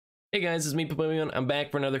Hey guys, it's me, Papillion. I'm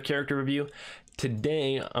back for another character review.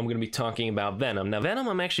 Today, I'm going to be talking about Venom. Now, Venom,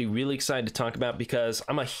 I'm actually really excited to talk about because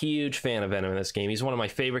I'm a huge fan of Venom in this game. He's one of my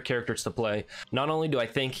favorite characters to play. Not only do I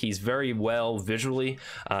think he's very well visually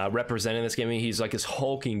represented in this game, he's like this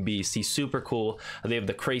hulking beast. He's super cool. They have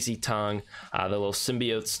the crazy tongue, the little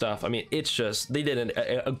symbiote stuff. I mean, it's just, they did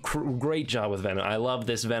a great job with Venom. I love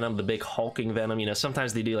this Venom, the big hulking Venom. You know,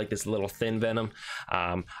 sometimes they do like this little thin Venom.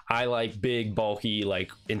 I like big, bulky,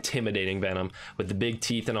 like intimidating Venom with the big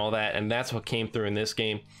teeth and all that, and that's what came through in this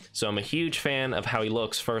game. So I'm a huge fan of how he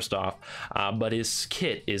looks first off, but his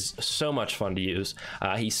kit is so much fun to use.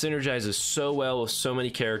 He synergizes so well with so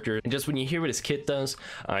many characters, and just when you hear what his kit does,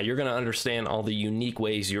 you're going to understand all the unique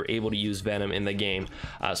ways you're able to use Venom in the game.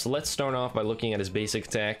 So let's start off by looking at his basic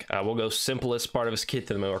attack. We'll go simplest part of his kit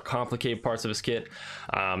to the more complicated parts of his kit.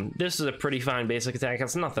 This is a pretty fine basic attack.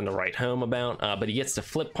 It's nothing to write home about, but he gets to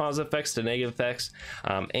flip positive effects to negative effects,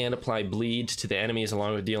 and apply bleed to the enemies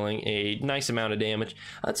along with dealing a nice amount of damage.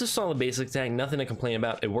 It's a solid basic attack, nothing to complain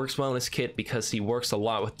about. It works well in his kit because he works a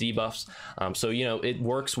lot with debuffs, so you know it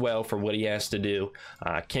works well for what he has to do.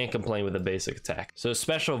 Can't complain with the basic attack. So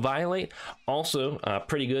special violate, also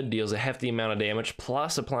pretty good, deals a hefty amount of damage,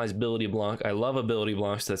 plus applies ability block. I love ability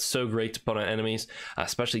blocks. That's so great to put on enemies,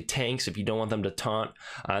 especially tanks if you don't want them to taunt.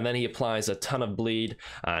 And then he applies a ton of bleed,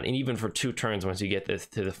 and even for 2 turns once you get this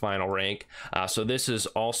to the final rank. So this is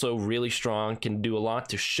also really strong, can do a lot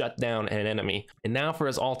to shut down an enemy. And now for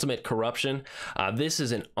his ultimate, corruption. This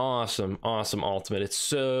is an awesome ultimate. It's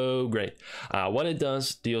so great. What it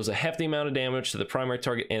does, deals a hefty amount of damage to the primary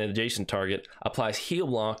target and adjacent target, applies heal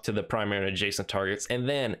block to the primary and adjacent targets, and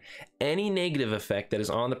then any negative effect that is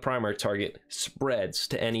on the primary target spreads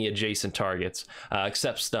to any adjacent targets,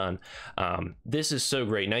 except stun. This is so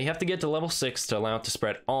great. Now you have to get to level 6 to allow it to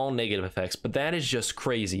spread all negative effects, but that is just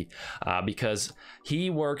crazy because he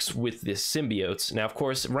works with the symbiotes. Now, of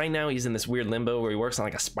course, right now he's in this weird limbo where he works on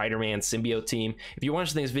like a Spider-Man symbiote team. If you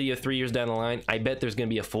watch this video 3 years down the line, I bet there's going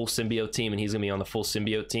to be a full symbiote team and he's going to be on the full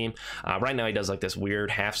symbiote team. Right now he does like this weird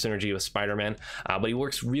half synergy with Spider-Man, but he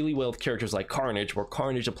works really well with characters like Carnage, where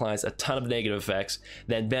Carnage applies a ton of negative effects,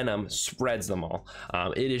 then Venom spreads them all.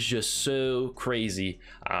 It is just so crazy.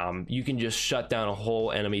 You can just shut down a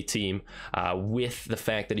whole enemy team with the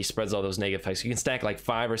fact that he spreads all those negative effects. You can stack like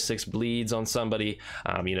 5 or 6 bleeds on somebody,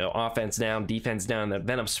 you know, offense down, defense down, then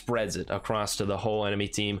Venom spreads it across to the whole enemy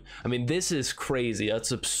team. I mean, this is crazy.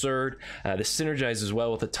 That's absurd. This synergizes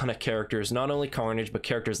well with a ton of characters, not only Carnage, but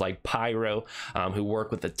characters like Pyro, who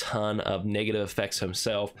work with a ton of negative effects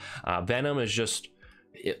himself. Venom is just...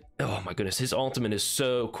 oh my goodness, his ultimate is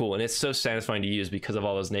so cool, and it's so satisfying to use because of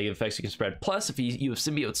all those negative effects you can spread. Plus, if you have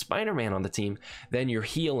symbiote Spider-Man on the team, then you're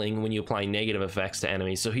healing when you apply negative effects to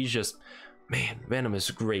enemies. So he's just, man, Venom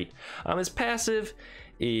is great. His passive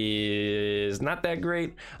is not that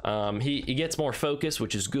great. He gets more focus,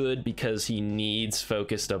 which is good because he needs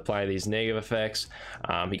focus to apply these negative effects.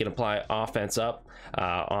 He can apply offense up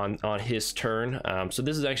on his turn. So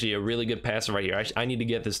this is actually a really good passive right here. I need to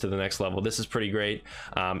get this to the next level. This is pretty great.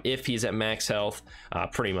 If he's at max health,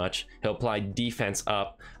 pretty much, he'll apply defense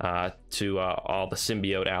up to all the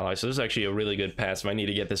symbiote allies. So this is actually a really good passive. I need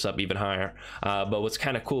to get this up even higher. But what's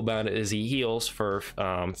kind of cool about it is he heals for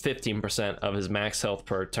 15% of his max health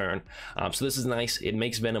per turn. So this is nice. It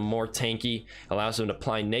makes Venom more tanky, allows him to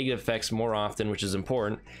apply negative effects more often, which is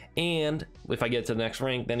important. And if I get to the next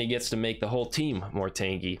rank, then he gets to make the whole team more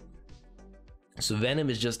tanky. So Venom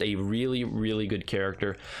is just a really good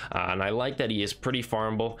character, and I like that he is pretty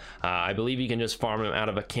farmable. I believe you can just farm him out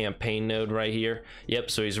of a campaign node right here.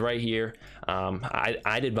 Yep, so he's right here.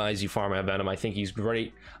 I'd advise you farm out Venom. I think he's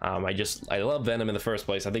great. I love Venom in the first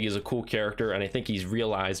place. I think he's a cool character, and I think he's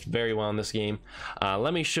realized very well in this game.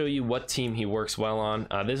 Let me show you what team he works well on.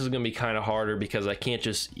 This is going to be kind of harder because I can't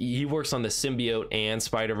just... he works on the symbiote and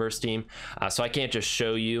Spider-Verse team, so I can't just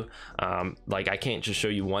show you like I can't just show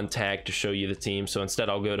you one tag to show you the team. So instead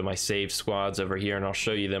I'll go to my saved squads over here and I'll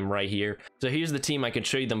show you them right here. So here's the team. I can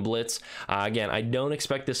show you them blitz. Again, I don't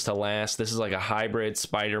expect this to last. This is like a hybrid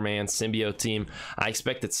Spider-Man symbiote team. I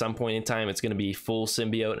expect at some point in time it's going to be full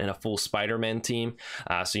symbiote and a full Spider-Man team.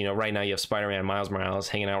 So you know, right now you have Spider-Man Miles Morales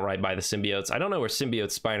hanging out right by the symbiotes. I don't know where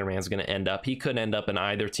symbiote Spider-Man is going to end up. He could end up in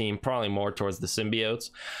either team, probably more towards the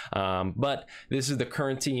symbiotes, but this is the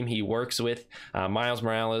current team he works with. Miles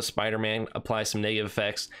Morales, Spider-Man applies some negative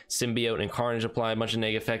effects, symbiote and Carnage apply a bunch of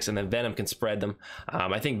negative effects, and then Venom can spread them.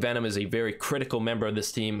 I think Venom is a very critical member of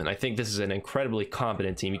this team, and I think this is an incredibly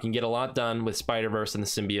competent team. You can get a lot done with Spider-Verse and the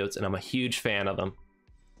symbiotes, and I'm a huge fan of them.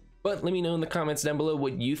 But let me know in the comments down below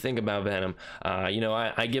what you think about Venom. You know,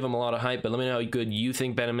 I give him a lot of hype, but let me know how good you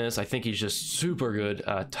think Venom is. I think he's just super good.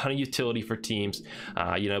 A ton of utility for teams.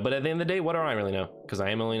 You know, but at the end of the day, what do I really know? Because I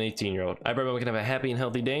am only an 18-year-old. I hope everyone can have a happy and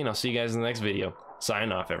healthy day, and I'll see you guys in the next video.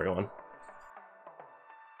 Sign off, everyone.